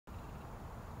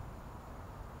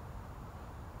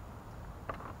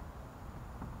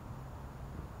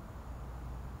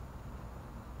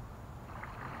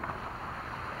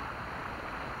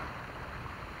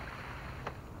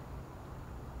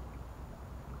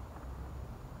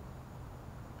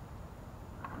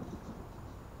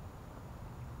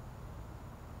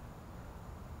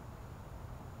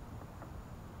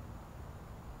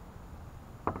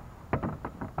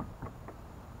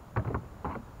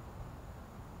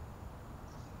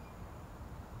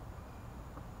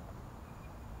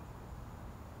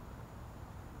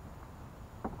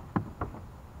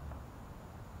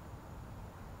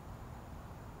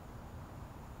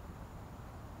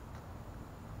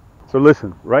So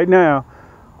listen, right now,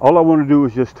 all I want to do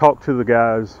is just talk to the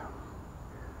guys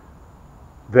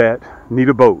that need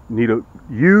a boat, need a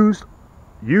used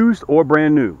or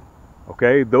brand new.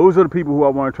 Okay, those are the people who I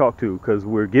want to talk to, because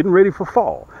we're getting ready for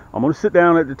fall. I'm going to sit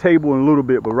down at the table in a little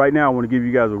bit, but right now I want to give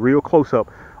you guys a real close-up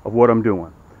of what I'm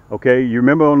doing. Okay, you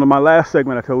remember on my last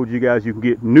segment I told you guys you can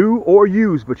get new or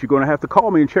used, but you're going to have to call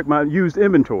me and check my used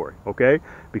inventory, okay,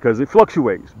 because it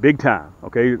fluctuates big time.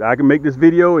 Okay, I can make this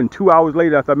video and 2 hours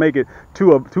later after I make it,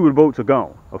 two of the boats are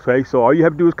gone. Okay, so all you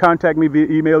have to do is contact me via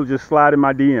email, just slide in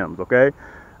my DMs. Okay,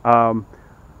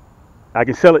 I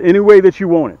can sell it any way that you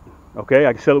want it. Okay,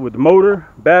 I can sell it with the motor,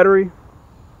 battery,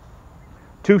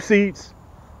 2 seats,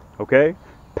 okay,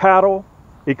 paddle.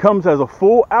 It comes as a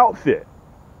full outfit.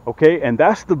 Okay, and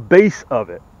that's the base of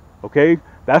it. Okay,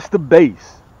 that's the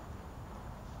base.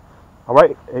 All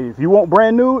right, if you want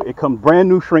brand new, it comes brand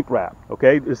new shrink wrap.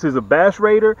 Okay, this is a Bass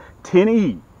Raider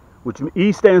 10E, which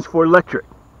E stands for electric.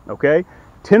 Okay,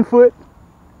 10 foot,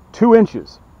 2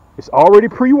 inches. It's already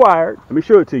pre-wired. Let me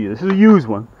show it to you. This is a used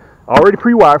one, already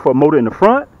pre-wired for a motor in the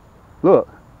front. Look,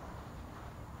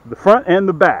 the front and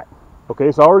the back. Okay,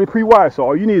 it's already pre-wired, so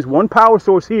all you need is one power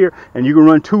source here, and you can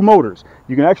run 2 motors.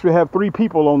 You can actually have 3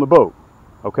 people on the boat.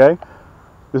 Okay,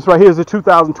 this right here is a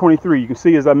 2023. You can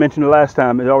see, as I mentioned the last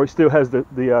time, it already still has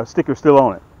the sticker still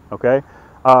on it. Okay,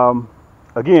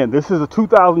 again, this is a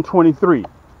 2023,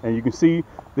 and you can see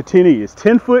the 10E. It's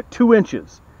 10 foot 2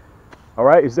 inches. All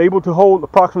right, it's able to hold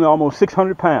approximately almost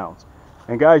 600 pounds.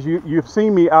 And guys, you've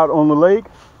seen me out on the lake,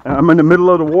 and I'm in the middle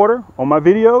of the water on my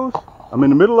videos. I'm in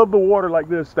the middle of the water like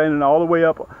this, standing all the way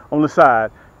up on the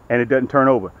side, and it doesn't turn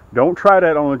over. Don't try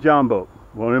that on a John boat,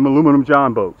 one of them aluminum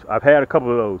John boats. I've had a couple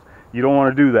of those. You don't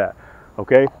want to do that.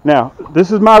 Okay, now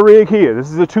this is my rig here. This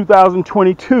is a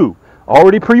 2022,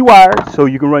 already pre-wired, so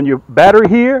you can run your battery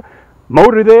here,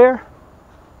 motor there.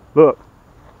 Look,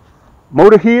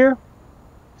 motor here,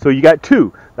 so you got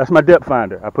 2. That's my depth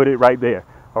finder. I put it right there.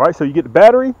 All right, so you get the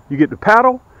battery, you get the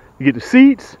paddle, you get the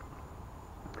seats.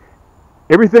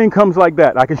 Everything comes like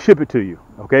that. I can ship it to you.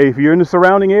 Okay, if you're in the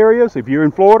surrounding areas, if you're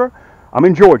in Florida, I'm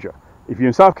in Georgia. If you're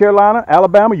in South Carolina,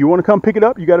 Alabama, you want to come pick it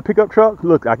up, you got a pickup truck,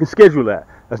 look, I can schedule that.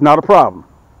 That's not a problem.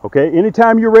 Okay,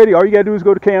 anytime you're ready, all you got to do is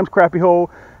go to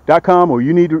camscrappiehole.com, or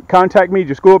you need to contact me,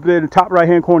 just go up there in the top right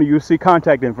hand corner, you'll see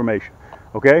contact information.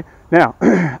 Okay, now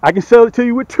I can sell it to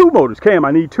you with 2 motors. Cam,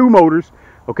 I need 2 motors.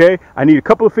 Okay, I need a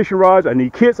couple of fishing rods, I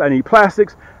need kits, I need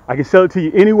plastics. I can sell it to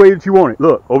you any way that you want it.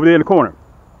 Look, over there in the corner.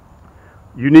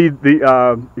 You need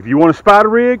the, if you want a spider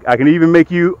rig, I can even make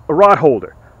you a rod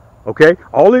holder. Okay,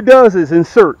 all it does is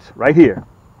inserts right here.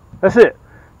 That's it.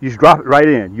 You just drop it right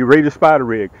in. You're ready to spider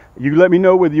rig. You let me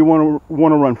know whether you want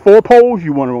to run 4 poles,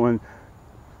 you want to run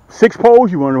 6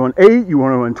 poles, you want to run 8, you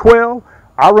want to run 12.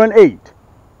 I run 8.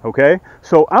 Okay,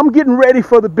 so I'm getting ready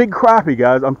for the big crappie,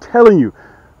 guys. I'm telling you,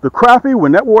 the crappie,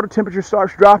 when that water temperature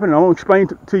starts dropping, and I'm going to explain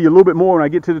to you a little bit more when I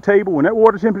get to the table. When that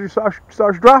water temperature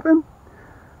starts dropping,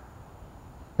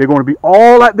 they're going to be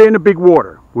all out there in the big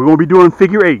water. We're going to be doing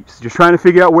figure 8s, just trying to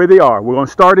figure out where they are. We're going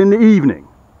to start in the evening.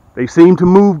 They seem to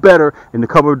move better in the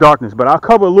cover of darkness, but I'll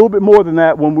cover a little bit more than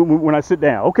that when I sit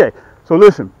down. Okay, so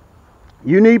listen,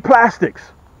 you need plastics.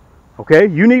 Okay,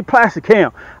 you need plastic.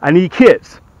 Cam, I need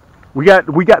kits. We got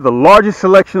the largest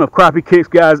selection of crappie kits,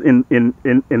 guys, in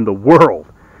the world.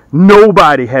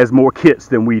 Nobody has more kits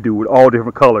than we do, with all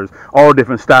different colors, all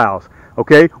different styles.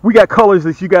 Okay, we got colors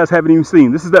that you guys haven't even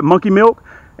seen. This is that monkey milk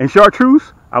and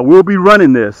chartreuse. I will be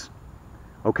running this.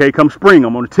 Okay, come spring,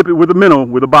 I'm going to tip it with a minnow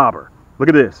with a bobber. Look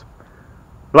at this.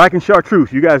 Black and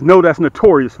chartreuse. You guys know that's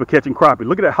notorious for catching crappie.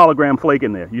 Look at that hologram flake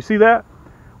in there. You see that?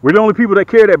 We're the only people that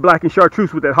carry that black and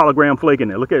chartreuse with that hologram flake in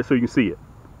there. Look at it so you can see it.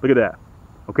 Look at that.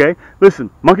 Okay, listen,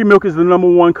 monkey milk is the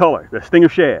 #1 color. That Stinger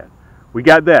Shad. We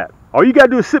got that. All you got to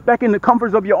do is sit back in the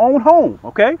comforts of your own home.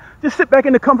 Okay, just sit back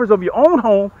in the comforts of your own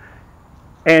home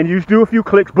and you just do a few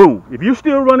clicks. Boom. If you're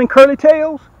still running curly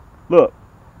tails, look,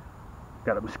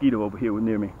 got a mosquito over here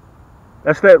near me.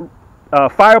 That's that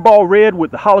fireball red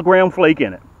with the hologram flake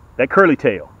in it. That curly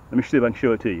tail. Let me see if I can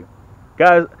show it to you.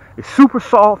 Guys, it's super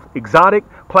soft, exotic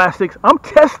plastics. I'm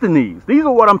testing these. These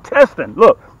are what I'm testing.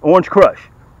 Look, Orange Crush.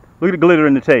 Look at the glitter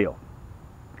in the tail.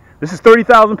 This is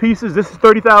 30,000 pieces. This is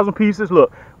 30,000 pieces.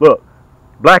 Look, look,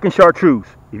 black and chartreuse.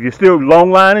 If you're still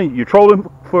long lining, you're trolling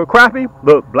for a crappie,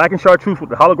 look, black and chartreuse with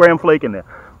the hologram flake in there.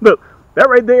 Look, that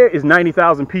right there is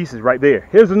 90,000 pieces right there.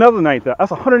 Here's another 90,000.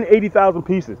 That's 180,000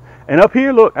 pieces. And up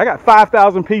here, look, I got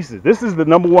 5,000 pieces. This is the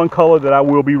 #1 color that I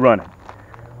will be running.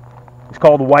 It's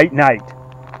called the White Knight.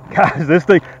 Guys, this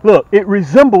thing, look, it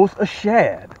resembles a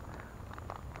shad.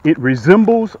 It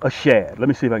resembles a shad. Let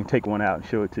me see if I can take one out and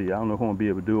show it to you. I don't know if I'm gonna be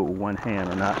able to do it with one hand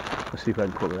or not. Let's see if I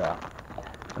can pull it out.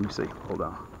 Let me see. Hold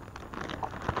on.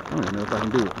 I don't even know if I can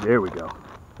do it. There we go.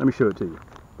 Let me show it to you.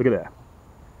 Look at that.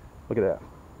 Look at that.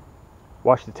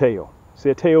 Watch the tail. See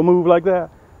a tail move like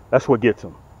that? That's what gets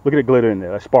them. Look at the glitter in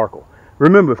there. That sparkle.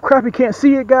 Remember, if crappie can't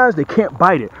see it, guys, they can't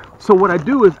bite it. So what I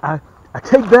do is I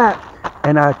take that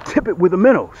and I tip it with a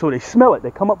minnow so they smell it.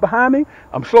 They come up behind me.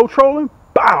 I'm slow trolling.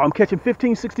 Bow, I'm catching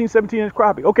 15, 16, 17-inch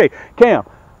crappie. Okay, Cam,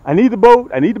 I need the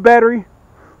boat, I need the battery,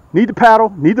 need the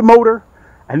paddle, need the motor.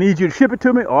 I need you to ship it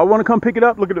to me, or I want to come pick it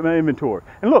up. Look at my inventory.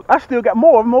 And look, I still got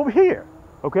more of them over here,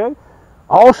 okay?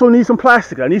 I also need some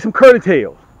plastic. I need some curly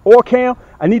tails. Or, Cam,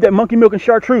 I need that monkey milk and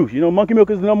chartreuse. You know, monkey milk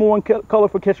is the #1 color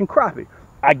for catching crappie.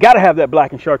 I got to have that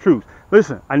black and chartreuse.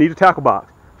 Listen, I need a tackle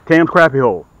box. Cam's Crappie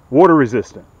Hole, water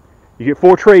resistant. You get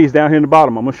 4 trays down here in the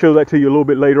bottom. I'm going to show that to you a little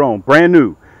bit later on. Brand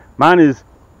new. Mine is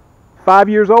 5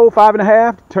 years old,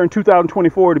 5.5, turned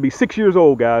 2024 to be 6 years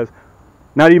old, guys.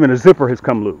 Not even a zipper has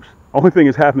come loose. Only thing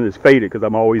that's happened is faded because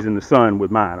I'm always in the sun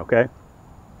with mine, okay?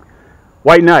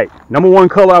 White Knight, #1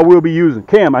 color I will be using.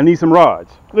 Cam, I need some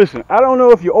rods. Listen, I don't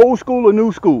know if you're old school or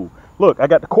new school. Look, I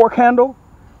got the cork handle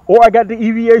or I got the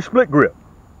EVA split grip.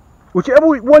 Whichever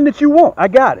one that you want, I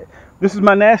got it. This is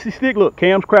my nasty stick. Look,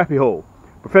 Cam's Crappie Hole.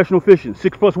 Professional fishing,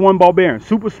 6+1 ball bearing,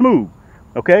 super smooth.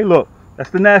 Okay, look, that's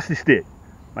the nasty stick.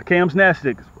 My Cam's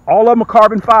nasty sticks. All of them are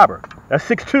carbon fiber. That's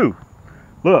 6'2".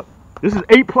 Look, this is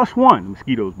 8+1.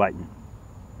 Mosquitoes bite me.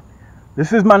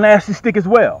 This is my nasty stick as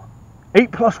well.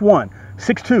 8+1,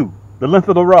 6'2", the length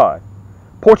of the rod.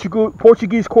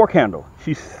 Portuguese cork handle.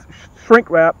 She's shrink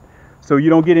wrapped so you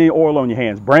don't get any oil on your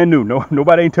hands. Brand new.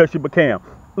 Nobody ain't touched it but Cam.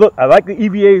 Look, I like the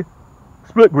EVA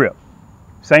split grip.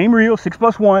 Same reel,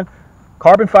 6+1,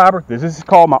 carbon fiber. This is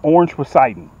called my Orange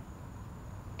Poseidon.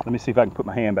 Let me see if I can put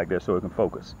my hand back there so it can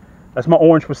focus. That's my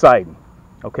Orange Poseidon.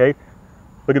 Okay?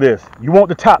 Look at this. You want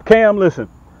the top, Cam? Listen,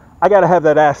 I got to have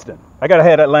that Aston. I got to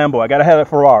have that Lambo. I got to have that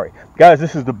Ferrari. Guys,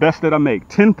 this is the best that I make.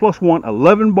 10+1,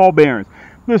 11 ball bearings.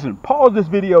 Listen, pause this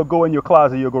video, go in your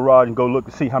closet, your garage, and go look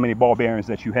to see how many ball bearings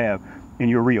that you have in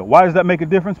your reel. Why does that make a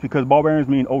difference? Because ball bearings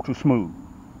mean ultra smooth.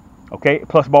 Okay?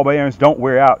 Plus ball bearings don't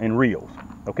wear out in reels.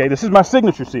 Okay? This is my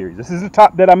signature series. This is the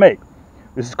top that I make.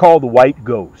 This is called the White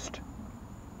Ghost.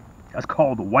 That's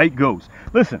called the White Ghost.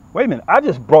 Listen, wait a minute. I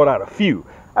just brought out a few.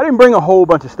 I didn't bring a whole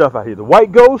bunch of stuff out here. The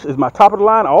White Ghost is my top of the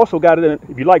line. I also got it in,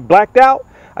 if you like blacked out,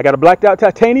 I got a blacked out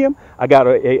titanium. I got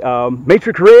a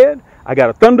matrix red. I got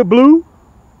a thunder blue.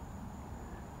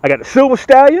 I got the silver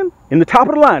stallion in the top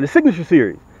of the line, the signature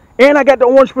series. And I got the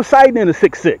Orange Poseidon in the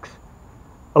 6'6",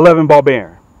 11 ball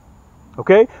bearing.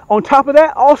 Okay. On top of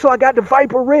that, also I got the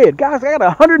Viper red. Guys, I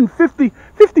got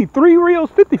 53 reels,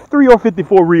 53 or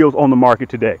 54 reels on the market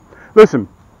today. Listen.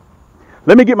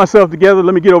 Let me get myself together.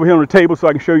 Let me get over here on the table so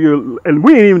I can show you. And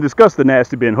we ain't even discussed the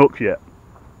nasty bin hooks yet.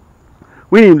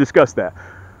 We ain't even discussed that.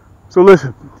 So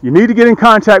listen, you need to get in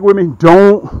contact with me.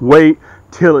 Don't wait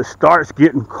till it starts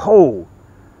getting cold.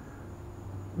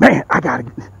 Man,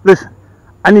 listen,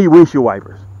 I need windshield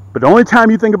wipers. But the only time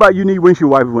you think about you need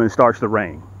windshield wipers when it starts to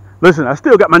rain. Listen, I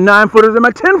still got my 9-footers and my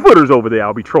 10-footers over there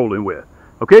I'll be trolling with.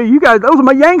 Okay, you guys, those are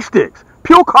my Yaannk sticks.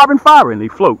 Pure carbon fiber, and they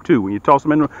float too. When you toss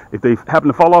them in, if they happen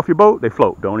to fall off your boat, they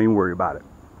float. Don't even worry about it.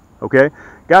 Okay?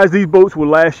 Guys, these boats will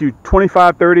last you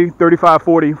 25, 30, 35,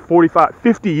 40, 45,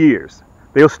 50 years.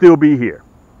 They'll still be here.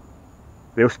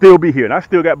 They'll still be here. And I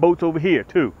still got boats over here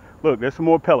too. Look, there's some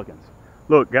more pelicans.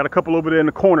 Look, got a couple over there in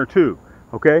the corner too.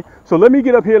 Okay? So let me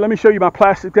get up here. Let me show you my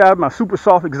plastic guys, my super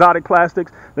soft exotic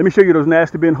plastics. Let me show you those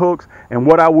nasty bin hooks and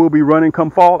what I will be running come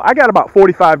fall. I got about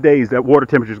 45 days that water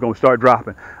temperature is going to start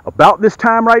dropping. About this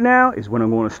time right now is when I'm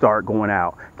going to start going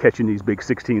out catching these big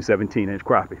 16, 17-inch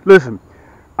crappie. Listen,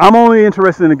 I'm only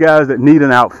interested in the guys that need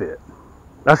an outfit.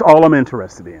 That's all I'm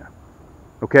interested in.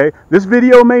 Okay? This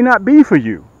video may not be for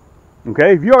you.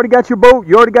 Okay? If you already got your boat,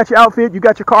 you already got your outfit, you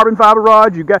got your carbon fiber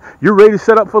rods, you're ready to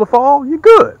set up for the fall, you're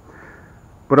good.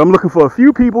 But I'm looking for a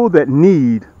few people that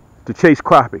need to chase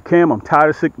crappie. Cam, I'm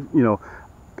tired of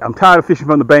I'm tired of fishing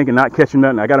from the bank and not catching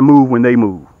nothing. I got to move when they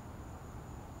move.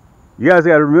 You guys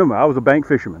got to remember, I was a bank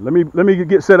fisherman. Let me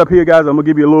get set up here, guys. I'm gonna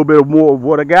give you a little bit more of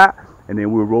what I got, and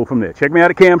then we'll roll from there. Check me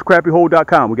out at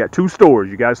camscrappiehole.com. We got 2 stores.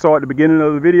 You guys saw at the beginning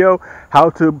of the video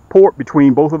how to port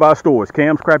between both of our stores,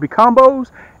 Cam's Crappie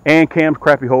Combos and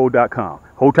camscrappiehole.com.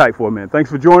 Hold tight for a minute. Thanks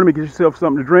for joining me. Get yourself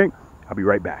something to drink. I'll be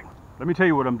right back. Let me tell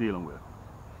you what I'm dealing with.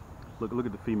 Look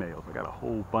at the females. I got a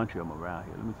whole bunch of them around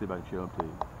here. Let me see if I can show them to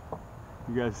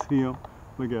you. You guys see them?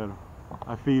 Look at them.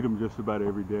 I feed them just about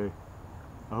every day.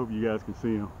 I hope you guys can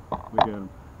see them. Look at them.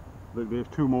 Look, there's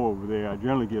 2 more over there. I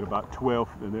generally get about 12,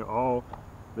 and they're all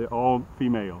They're all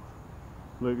females.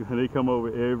 Look, they come over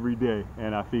every day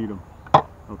and I feed them.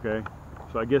 Okay?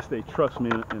 So I guess they trust me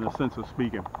in a sense of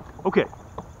speaking. Okay.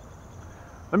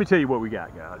 Let me tell you what we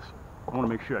got, guys. I want to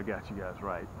make sure I got you guys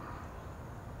right.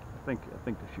 I think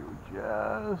the shoe is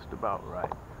just about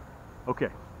right. Okay.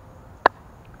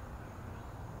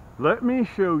 Let me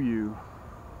show you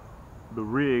the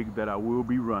rig that I will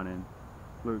be running.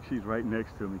 Look, she's right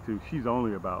next to me too. She's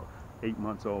only about 8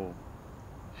 months old.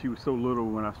 She was so little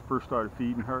when I first started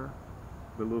feeding her,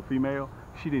 the little female,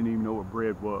 she didn't even know what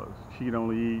bread was. She could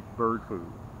only eat bird food,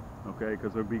 okay,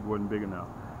 because her beak wasn't big enough.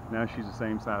 Now she's the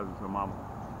same size as her mama.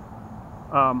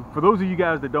 For those of you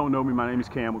guys that don't know me, my name is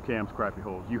Cam with Cam's Crappie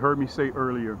Holes. You heard me say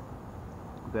earlier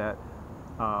that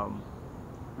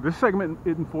this segment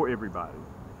isn't for everybody.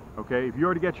 Okay, if you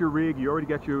already got your rig, you already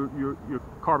got your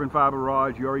carbon fiber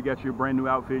rods, you already got your brand new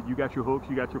outfit, you got your hooks,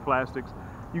 you got your plastics,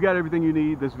 you got everything you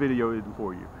need, this video isn't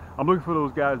for you. I'm looking for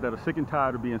those guys that are sick and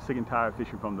tired of being sick and tired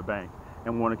fishing from the bank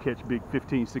and want to catch big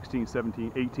 15, 16,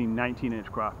 17, 18, 19-inch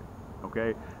crappie.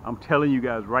 Okay, I'm telling you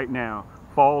guys right now,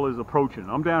 fall is approaching.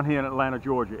 I'm down here in Atlanta,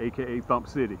 Georgia, aka Thump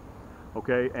City.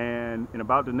 Okay, and in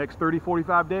about the next 30,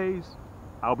 45 days,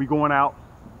 I'll be going out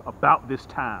about this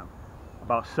time,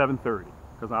 about 7:30.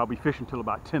 Because I'll be fishing till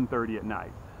about 10:30 at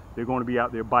night. They're going to be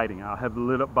out there biting. I'll have the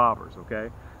lit up bobbers, okay?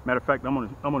 Matter of fact, I'm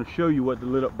gonna show you what the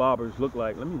lit up bobbers look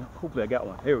like. Hopefully I got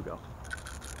one. Here we go.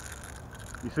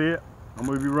 You see it? I'm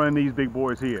gonna be running these big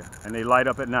boys here, and they light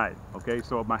up at night, okay?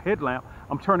 So my headlamp,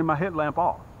 I'm turning my headlamp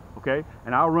off, okay?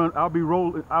 And I'll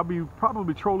be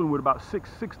probably trolling with about six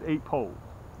to 8 poles,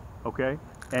 okay?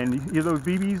 And you hear those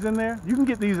BBs in there? You can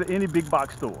get these at any big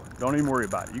box store. Don't even worry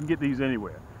about it. You can get these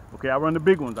anywhere. Okay, I run the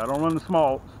big ones. I don't run the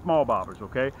small bobbers,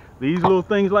 okay? These little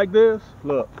things like this,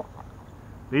 look.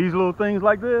 These little things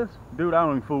like this, dude, I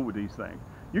don't even fool with these things.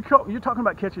 You're talking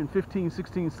about catching 15,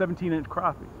 16, 17-inch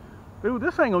crappie. Dude,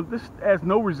 this has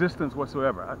no resistance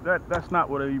whatsoever. That's not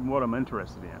what I'm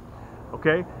interested in,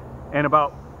 okay? And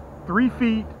about 3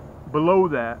 feet below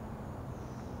that,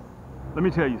 let me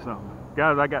tell you something.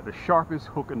 Guys, I got the sharpest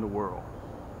hook in the world,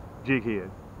 jig head.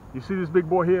 You see this big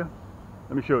boy here?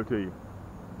 Let me show it to you.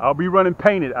 I'll be running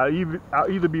painted. I'll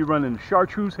either be running the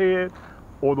Chartreuse head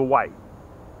or the white,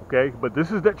 okay? But this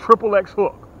is that XXX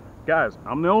hook. Guys,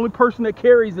 I'm the only person that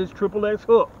carries this XXX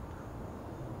hook,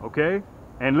 okay?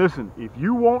 And listen, if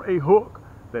you want a hook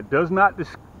that does not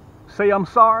say I'm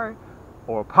sorry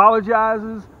or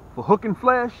apologizes for hooking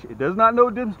flesh, it does not know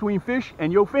the difference between fish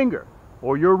and your finger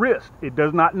or your wrist. It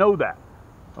does not know that,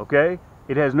 okay?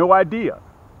 It has no idea.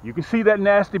 You can see that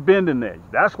nasty bend in there.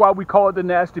 That's why we call it the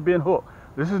nasty bend hook.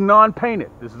 This is non-painted.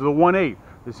 This is a 1/8.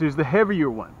 This is the heavier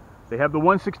one. They have the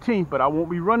 1/16, but I won't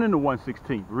be running the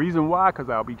 1/16. Reason why? Because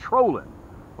I'll be trolling,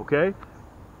 okay?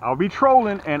 I'll be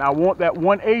trolling, and I want that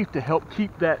 1/8 to help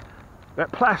keep that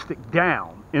plastic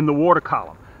down in the water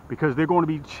column, because they're going to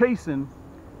be chasing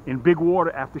in big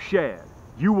water after shad.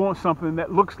 You want something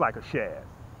that looks like a shad.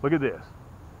 Look at this.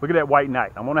 Look at that white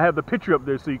knight. I'm going to have the picture up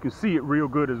there so you can see it real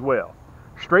good as well.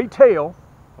 Straight tail,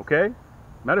 okay?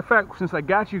 Matter of fact, since I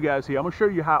got you guys here, I'm going to show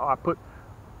you how I put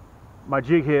my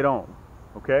jig head on,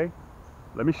 okay?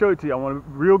 Let me show it to you. I want it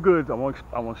real good. I want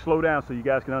to slow down so you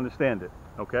guys can understand it,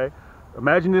 okay?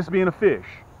 Imagine this being a fish,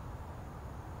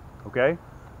 okay?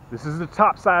 This is the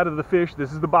top side of the fish.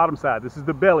 This is the bottom side. This is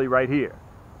the belly right here.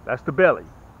 That's the belly,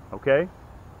 okay?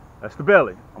 That's the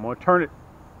belly. I'm going to turn it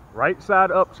right side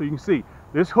up so you can see.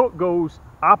 This hook goes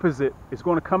opposite. It's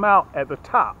going to come out at the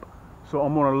top. So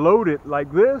I'm going to load it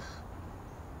like this.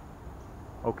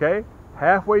 Okay,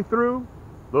 halfway through,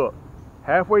 look,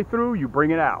 halfway through, you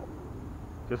bring it out,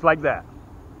 just like that.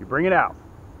 You bring it out,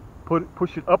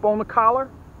 push it up on the collar,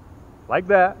 like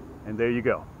that, and there you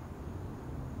go.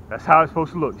 That's how it's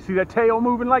supposed to look. You see that tail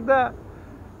moving like that?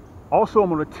 Also, I'm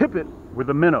going to tip it with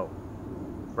a minnow,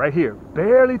 right here,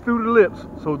 barely through the lips,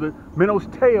 so the minnow's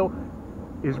tail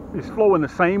is flowing the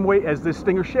same way as this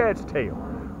stinger shad's tail.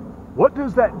 What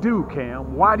does that do,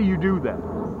 Cam? Why do you do that?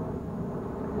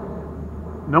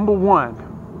 Number one,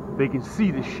 they can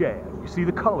see the shad. You see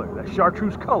the color, that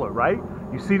chartreuse color, right?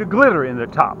 You see the glitter in the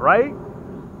top, right?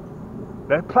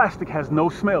 That plastic has no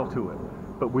smell to it.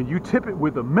 But when you tip it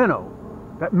with a minnow,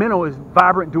 that minnow is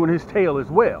vibrant doing his tail as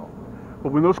well.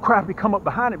 But when those crappie come up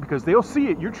behind it, because they'll see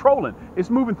it, you're trolling, it's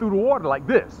moving through the water like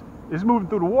this. It's moving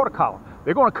through the water column.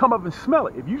 They're going to come up and smell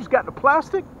it. If you just got the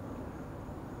plastic,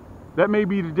 that may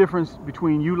be the difference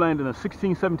between you landing a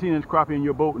 16, 17-inch crappie in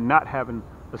your boat and not having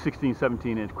a 16,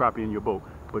 17-inch crappie in your boat.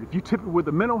 But if you tip it with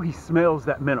a minnow, he smells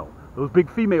that minnow. Those big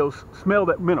females smell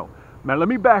that minnow. Now let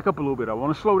me back up a little bit. I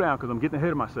want to slow down because I'm getting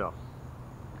ahead of myself.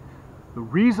 The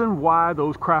reason why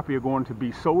those crappie are going to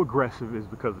be so aggressive is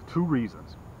because of two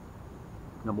reasons.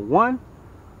 Number one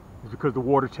is because the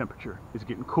water temperature is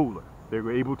getting cooler.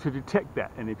 They're able to detect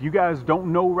that. And if you guys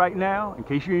don't know right now, in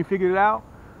case you ain't figured it out,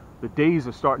 the days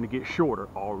are starting to get shorter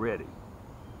already.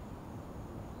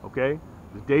 Okay?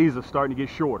 The days are starting to get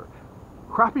shorter.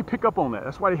 Crappie pick up on that.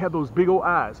 That's why they have those big old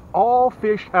eyes. All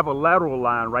fish have a lateral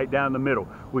line right down the middle,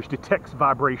 which detects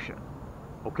vibration.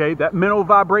 Okay? That minnow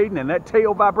vibrating and that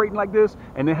tail vibrating like this,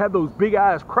 and they have those big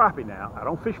eyes. Crappie now, I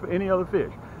don't fish for any other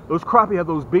fish. Those crappie have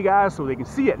those big eyes so they can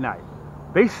see at night.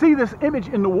 They see this image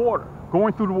in the water,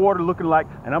 going through the water looking like,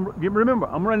 and remember,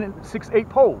 I'm running 6-8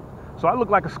 poles. So I look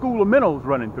like a school of minnows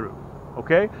running through.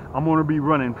 Okay? I'm going to be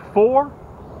running 4,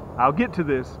 I'll get to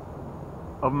this,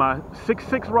 of my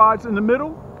 6-6 rods in the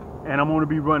middle, and I'm going to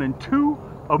be running 2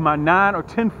 of my 9 or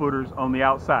 10 footers on the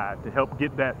outside to help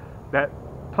get that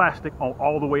plastic on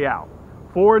all the way out.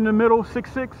 4 in the middle,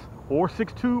 6-6 or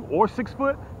 6-2 or 6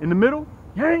 foot in the middle,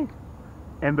 Yaannk,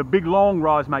 and the big long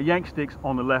rods, my Yaannk sticks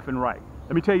on the left and right.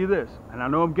 Let me tell you this, and I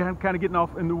know I'm kind of getting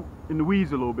off in the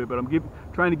weeds a little bit, but I'm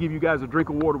trying to give you guys a drink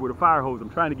of water with a fire hose. I'm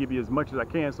trying to give you as much as I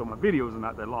can so my videos are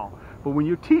not that long. But when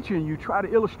you're teaching, you try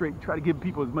to illustrate, you try to give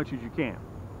people as much as you can.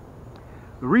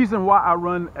 The reason why I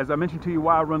run, as I mentioned to you,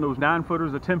 why I run those 9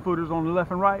 footers or 10 footers on the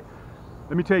left and right,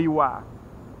 let me tell you why.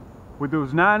 With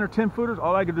those 9 or 10 footers,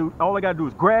 all I gotta do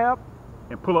is grab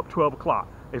and pull up 12 o'clock.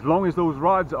 As long as those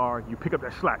rods are, you pick up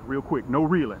that slack real quick, no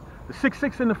reeling. The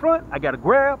 6-6 in the front, I gotta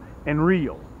grab and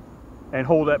reel and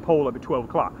hold that pole up at 12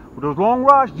 o'clock. With those long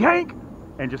rods, Yaannk,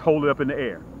 and just hold it up in the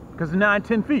air. Because the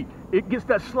 9-10 feet, it gets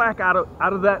that slack out of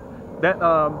the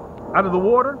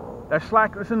water, that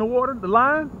slack that's in the water, the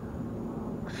line,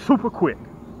 super quick,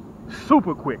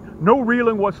 no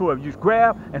reeling whatsoever. You just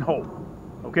grab and hold.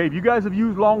 Okay, if you guys have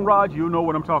used long rods, you'll know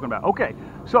what I'm talking about. Okay,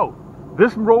 so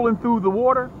this rolling through the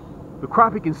water, the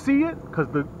crappie can see it because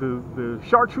the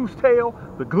chartreuse tail,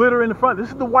 the glitter in the front, this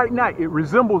is the white knight. It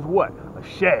resembles what? A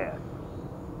shad.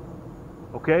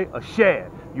 Okay, a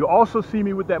shad. You also see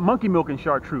me with that monkey milk and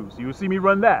chartreuse. You'll see me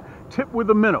run that. Tip with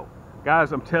a minnow.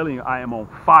 Guys, I'm telling you, I am on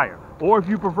fire. Or if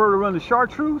you prefer to run the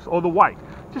chartreuse or the white,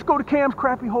 just go to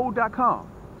camscrappiehold.com.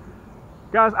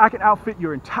 Guys, I can outfit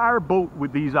your entire boat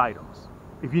with these items.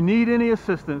 If you need any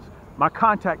assistance, my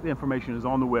contact information is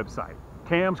on the website,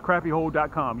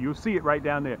 camscrappiehold.com. You'll see it right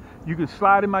down there. You can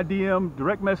slide in my DM,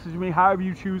 direct message me, however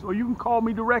you choose, or you can call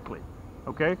me directly.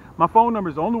 Okay? My phone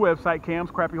number is on the website,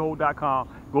 camscrappiehold.com.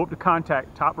 Go up to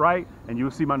contact, top right, and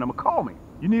you'll see my number. Call me.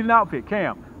 You need an outfit,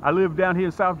 Cam. I live down here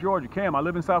in South Georgia. Cam, I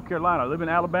live in South Carolina. I live in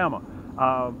Alabama.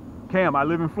 Cam, I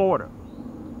live in Florida.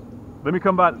 Let me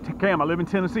come by. Cam, I live in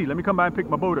Tennessee. Let me come by and pick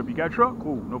my boat up. You got a truck?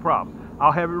 Cool, no problem.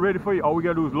 I'll have it ready for you. All we got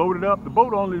to do is load it up. The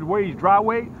boat only weighs dry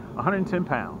weight 110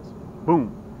 pounds. Boom.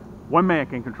 One man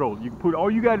can control it. You can put all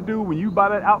you got to do when you buy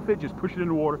that outfit, just push it in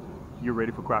the water. You're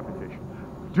ready for crappie fishing.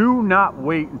 Do not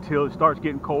wait until it starts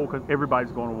getting cold because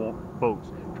everybody's going to want boats.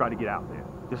 Try to get out there.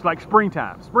 Just like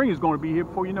springtime. Spring is going to be here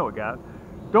before you know it, guys.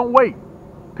 Don't wait.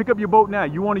 Pick up your boat now.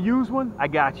 You want to use one? I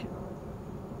got you.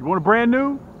 You want a brand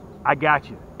new? I got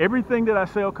you. Everything that I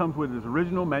sell comes with its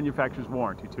original manufacturer's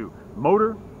warranty too.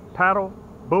 Motor, paddle,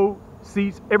 boat,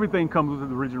 seats, everything comes with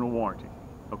the original warranty.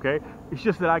 Okay? It's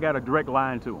just that I got a direct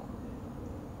line to them.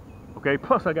 Okay?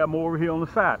 Plus I got more over here on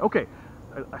the side. Okay.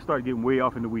 I started getting way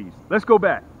off in the weeds. Let's go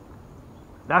back.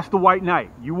 That's the white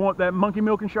knight. You want that monkey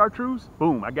milk and chartreuse?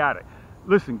 Boom, I got it.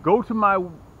 Listen, go to my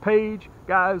page,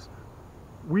 guys.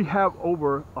 We have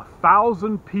over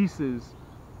 1,000 pieces,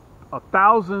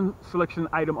 1,000 selection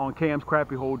item on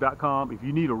camscrappiehold.com. If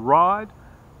you need a rod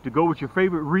to go with your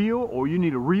favorite reel, or you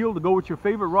need a reel to go with your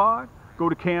favorite rod, go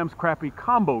to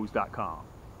camscrappiecombos.com.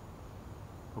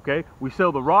 Okay, we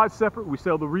sell the rod separate, we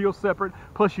sell the reel separate,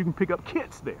 plus you can pick up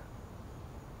kits there.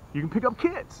 You can pick up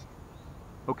kits,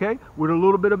 okay, with a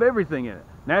little bit of everything in it.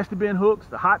 Nasty bend hooks,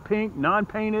 the hot pink,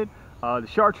 non-painted, the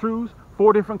chartreuse,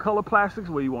 4 different color plastics,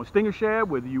 whether you want stinger shad,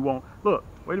 whether you want, look,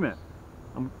 wait a minute,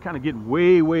 I'm kind of getting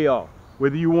way off.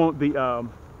 Whether you want the,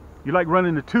 you like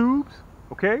running the tubes,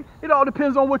 okay, it all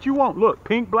depends on what you want. Look,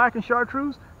 pink, black, and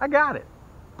chartreuse, I got it.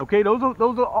 Okay, those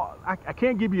are all, I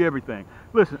can't give you everything.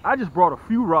 Listen, I just brought a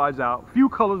few rods out, few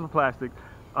colors of plastic,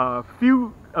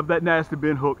 few of that nasty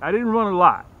bend hook. I didn't run a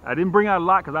lot. I didn't bring out a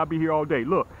lot because I'll be here all day.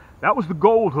 Look, that was the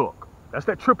gold hook. That's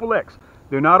that XXX.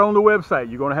 They're not on the website.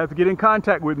 You're going to have to get in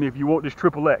contact with me if you want this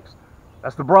XXX.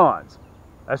 That's the bronze.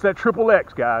 That's that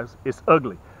XXX, guys. It's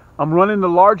ugly. I'm running the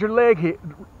larger lead head.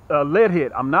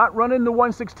 I'm not running the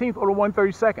 1/16 or the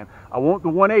 1/32. I want the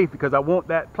 1/8 because I want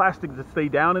that plastic to stay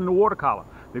down in the water column.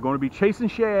 They're going to be chasing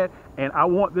shad, and I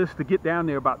want this to get down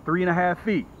there about 3.5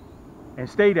 feet and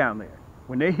stay down there.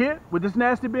 when they hit with this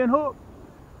nasty bend hook,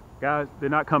 guys, they're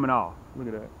not coming off. Look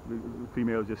at that. The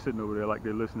female's just sitting over there like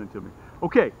they're listening to me.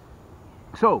 Okay,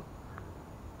 so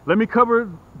let me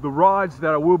cover the rods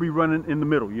that I will be running in the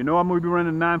middle. You know I'm going to be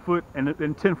running 9 foot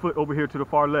and 10 foot over here to the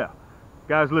far left.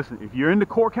 Guys, listen, if you're into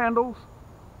cork handles,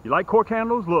 you like cork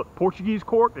handles, look, Portuguese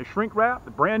cork, they're shrink wrapped,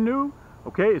 they're brand new.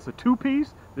 Okay, it's a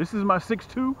 2-piece. This is my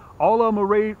 6.2. All of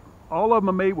them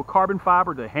are made with carbon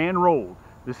fiber. They're hand rolled.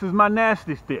 This is my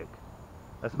nasty stick.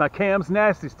 That's my Cam's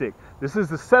nasty stick. This is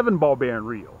the 7-ball bearing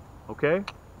reel. Okay,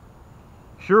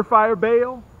 surefire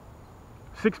bail,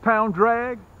 6-pound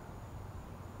drag,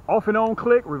 off and on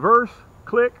click, reverse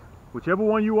click, whichever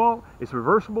one you want. It's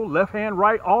reversible, left hand,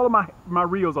 right. All of my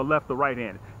reels are left to right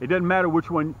hand. It doesn't matter which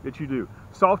one that you do.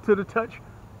 Soft to the touch,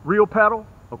 reel pedal.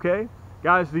 Okay.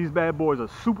 Guys, these bad boys are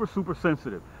super, super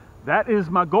sensitive. That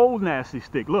is my gold nasty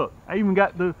stick. Look, I even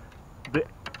got the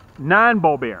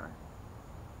 9-ball bearing.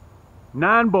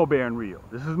 9-ball bearing reel.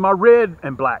 This is my red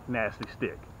and black nasty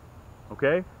stick.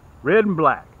 Okay? Red and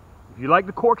black. If you like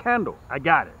the cork handle, I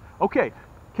got it. Okay,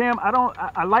 Cam,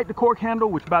 I like the cork handle,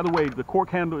 which by the way, the cork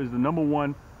handle is the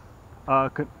 #1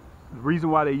 the reason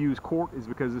why they use cork is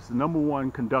because it's the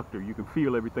 #1 conductor. You can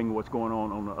feel everything what's going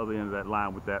on the other end of that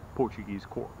line with that Portuguese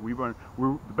cork.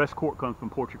 The best cork comes from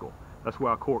Portugal. That's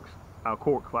where our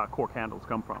cork handles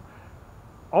come from.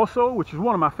 Also, which is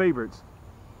one of my favorites,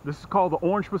 this is called the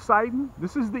Orange Poseidon.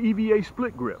 This is the EVA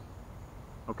split grip.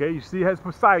 Okay, you see it has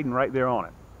Poseidon right there on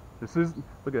it. This is,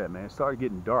 look at that, man. It started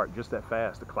getting dark just that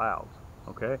fast, the clouds.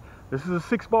 Okay, this is a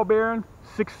 6-ball bearing,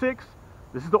 6.6.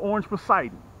 This is the Orange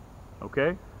Poseidon.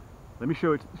 Okay. Let me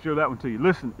show that one to you.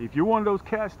 Listen, if you're one of those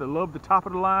cats that love the top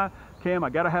of the line, Cam,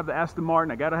 I gotta have the Aston Martin,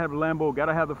 I gotta have the Lambo,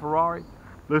 gotta have the Ferrari.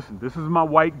 Listen, this is my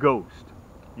white Ghost.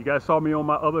 You guys saw me on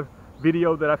my other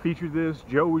video that I featured this.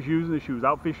 Joe was using it. She was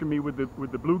out fishing me with the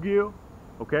bluegill.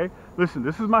 Okay. Listen,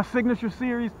 this is my signature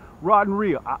series rod and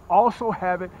reel. I also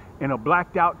have it in a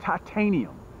blacked out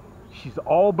titanium. She's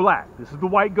all black. This is the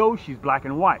white Ghost. She's black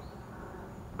and white.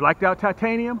 Blacked out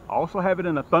titanium. I also have it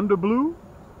in a thunder blue.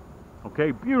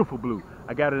 Okay, beautiful blue.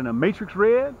 I got it in a matrix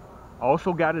red. I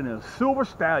also got it in a silver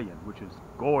stallion, which is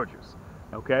gorgeous.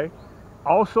 Okay.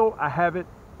 Also, I have it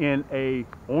in a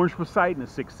Orange Poseidon, a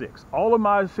 6.6. All of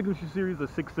my signature series are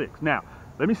 6.6. Now,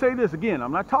 let me say this again.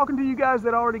 I'm not talking to you guys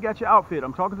that already got your outfit.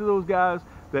 I'm talking to those guys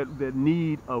that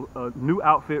need a new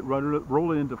outfit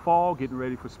rolling into fall, getting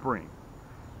ready for spring.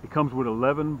 It comes with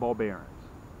 11 ball bearings.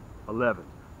 11.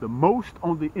 The most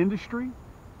on the industry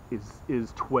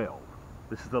is 12.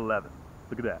 This is 11.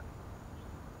 Look at that.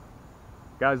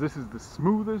 Guys, this is the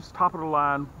smoothest top of the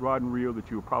line rod and reel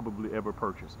that you'll probably ever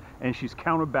purchase. And she's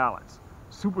counterbalanced.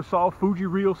 Super soft Fuji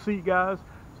reel seat, guys.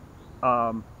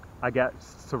 I got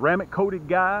ceramic coated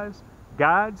guides.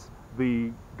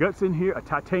 The guts in here are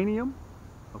titanium.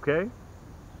 Okay.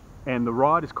 And the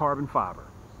rod is carbon fiber.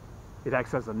 It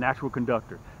acts as a natural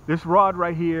conductor. This rod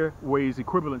right here weighs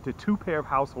equivalent to 2 pair of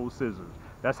household scissors.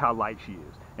 That's how light she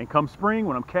is. And come spring,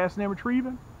 when I'm casting and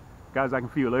retrieving, guys, I can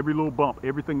feel every little bump,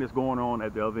 everything that's going on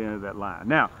at the other end of that line.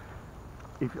 Now,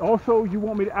 if also you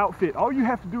want me to outfit, all you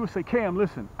have to do is say, Cam,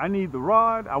 listen, I need the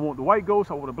rod, I want the white Ghost,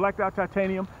 I want a blacked out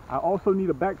titanium, I also need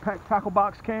a backpack tackle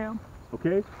box, Cam,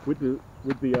 okay, with the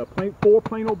 4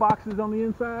 Plano boxes on the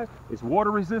inside. It's water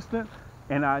resistant,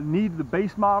 and I need the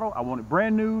base model. I want it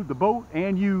brand new, the boat,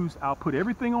 and used. I'll put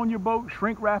everything on your boat,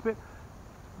 shrink wrap it,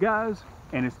 guys,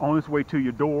 and it's on its way to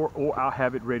your door, or I'll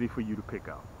have it ready for you to pick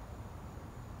up.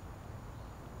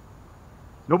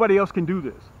 Nobody else can do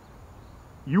this.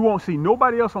 You won't see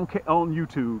nobody else on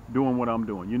YouTube doing what I'm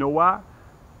doing. You know why?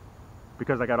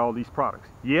 Because I got all these products.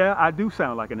 Yeah, I do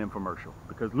sound like an infomercial,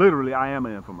 because literally I am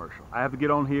an infomercial. I have to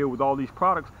get on here with all these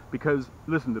products because,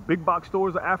 listen, the big box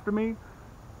stores are after me.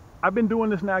 I've been doing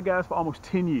this now, guys, for almost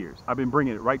 10 years. I've been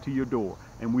bringing it right to your door,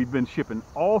 and we've been shipping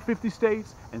all 50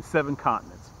 states and 7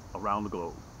 continents around the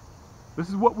globe. This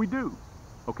is what we do,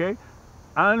 okay?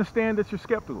 I understand that you're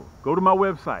skeptical. Go to my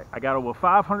website. I got over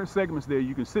 500 segments there.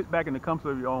 You can sit back in the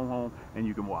comfort of your own home and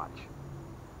you can watch.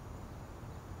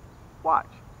 Watch.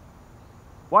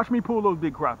 Watch me pull those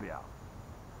big crappie out.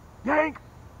 Yank!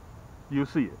 You'll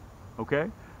see it, okay?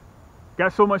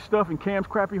 Got so much stuff in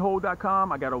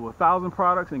camscrappiehole.com. I got over 1,000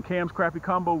 products in Cam's Crappie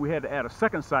Combo. We had to add a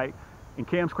second site. In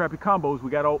Cam's Crappie Combos, we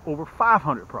got over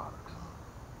 500 products.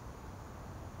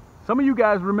 Some of you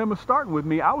guys remember starting with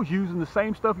me. I was using the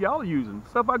same stuff y'all are using,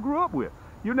 stuff I grew up with.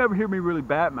 You'll never hear me really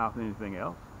badmouth anything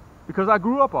else because I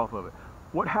grew up off of it.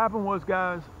 What happened was,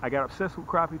 guys, I got obsessed with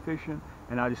crappie fishing,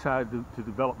 and I decided to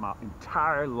develop my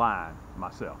entire line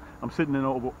myself. I'm sitting in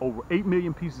over 8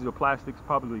 million pieces of plastics,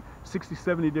 probably 60,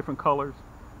 70 different colors,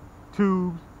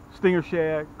 tubes, stinger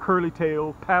shad, curly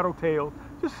tail, paddle tail.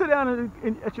 Just sit down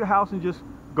at your house and just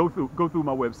go through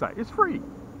my website. It's free.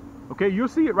 Okay, you'll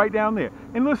see it right down there.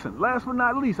 And listen, last but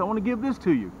not least, I want to give this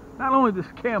to you. Not only does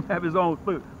Cam have his own,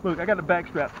 look, I got the back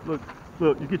strap. Look,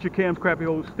 you get your Cam's Crappie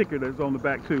Hole sticker that's on the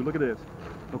back too. Look at this.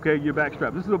 Okay, your back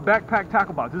strap. This is a backpack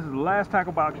tackle box. This is the last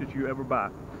tackle box that you ever buy.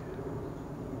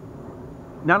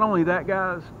 Not only that,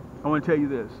 guys, I want to tell you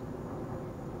this.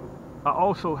 I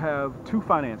also have 2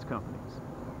 finance companies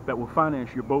that will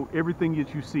finance your boat. Everything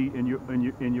that you see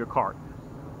in your cart,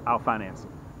 I'll finance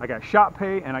it. I got Shop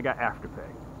Pay and I got Afterpay.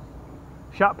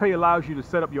 Shop Pay allows you to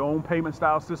set up your own payment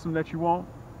style system that you want.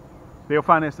 They'll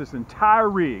finance this entire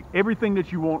rig. Everything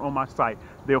that you want on my site,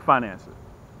 they'll finance it.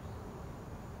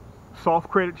 Soft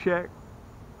credit check.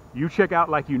 You check out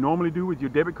like you normally do with your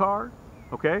debit card.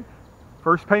 Okay?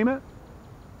 First payment.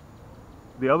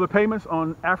 The other payments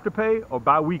on Afterpay are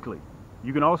bi-weekly.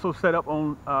 You can also set up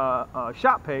on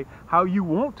Shop Pay how you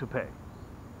want to pay.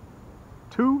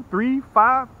 2, 3,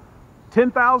 5,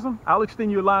 10,000. I'll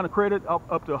extend your line of credit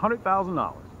up to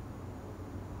 $100,000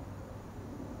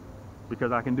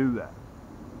 because I can do that.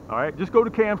 All right, just go to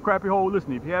Cam's Crappie Hole.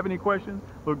 Listen, if you have any questions,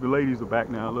 look, the ladies are back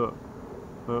now. Look,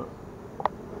 the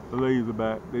ladies are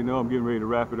back. They know I'm getting ready to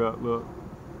wrap it up. Look,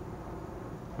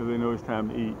 because they know it's time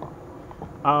to eat.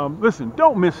 Listen,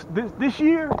 don't miss this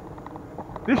year.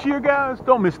 This year, guys,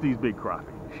 don't miss these big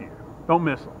crappie this year. Don't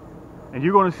miss them. And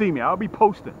you're going to see me. I'll be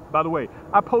posting. By the way,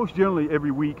 I post generally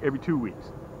every week, every 2 weeks.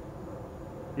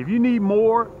 If you need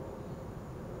more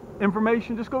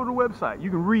information, just go to the website. You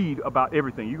can read about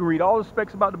everything. You can read all the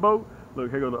specs about the boat. Look,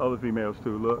 here go the other females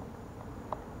too. Look.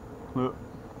 Look.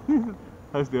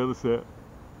 That's the other set.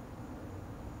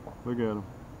 Look at them.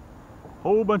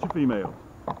 Whole bunch of females.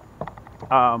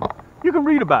 You can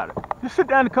read about it. Just sit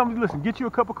down and come listen. Get you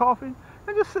a cup of coffee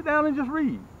and just sit down and just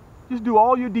read. Just do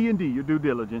all your D&D, your due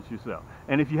diligence yourself.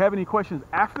 And if you have any questions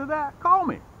after that, call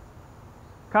me.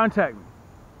 Contact me.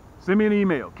 Send me an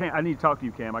email. Cam, I need to talk to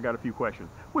you, Cam. I got a few questions,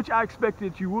 which I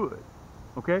expected you would.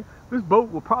 Okay? This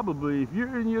boat will probably, if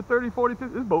you're in your 30, 40,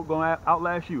 50, this boat going to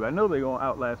outlast you. I know they're going to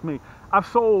outlast me. I've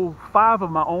sold 5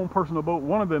 of my own personal boat.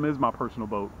 One of them is my personal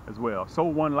boat as well.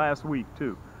 Sold one last week,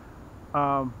 too.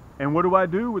 And what do I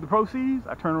do with the proceeds?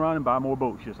 I turn around and buy more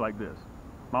boats just like this.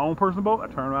 My own personal boat, I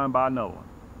turn around and buy another one.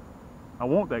 I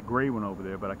want that gray one over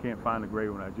there, but I can't find the gray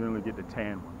one. I generally get the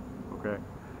tan one, okay?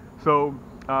 So,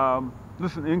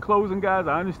 listen, in closing, guys,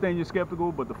 I understand you're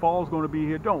skeptical, but the fall's going to be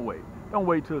here. Don't wait. Don't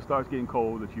wait till it starts getting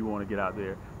cold that you want to get out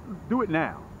there. Do it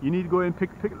now. You need to go ahead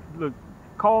and look,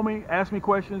 call me, ask me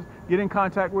questions, get in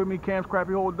contact with me,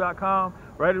 camscrappiehold.com.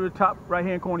 Right at the top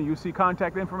right-hand corner, you'll see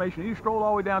contact information. You stroll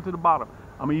all the way down to the bottom.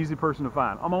 I'm an easy person to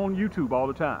find. I'm on YouTube all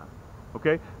the time.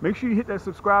 Okay, make sure you hit that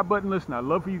subscribe button. Listen, I'd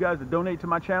love for you guys to donate to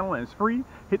my channel, and it's free.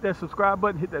 Hit that subscribe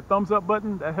button, hit that thumbs up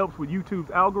button. That helps with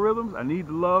YouTube's algorithms. I need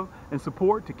the love and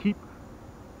support to keep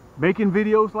making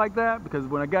videos like that, because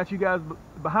when I got you guys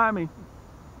behind me,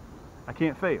 I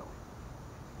can't fail.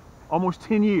 Almost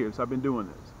 10 years I've been doing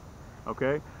this.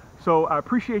 Okay, so I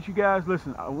appreciate you guys.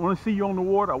 Listen, I want to see you on the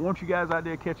water. I want you guys out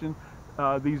there catching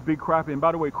these big crappie. And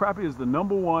by the way, crappie is the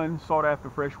 #1 sought after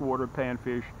freshwater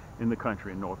panfish in the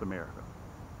country, in North America.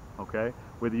 Okay,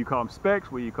 whether you call them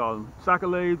specks, whether you call them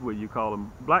sacalades, whether you call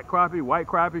them black crappie, white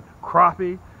crappie,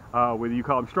 whether you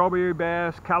call them strawberry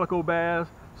bass, calico bass,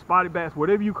 spotted bass,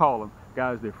 whatever you call them,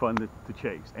 guys, they're fun to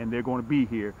chase, and they're going to be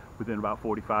here within about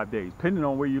 45 days. Depending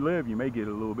on where you live, you may get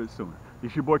it a little bit sooner.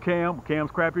 This your boy Cam,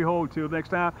 Cam's Crappie Hole. Until next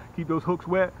time, keep those hooks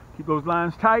wet, keep those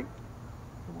lines tight,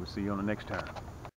 and we'll see you on the next time.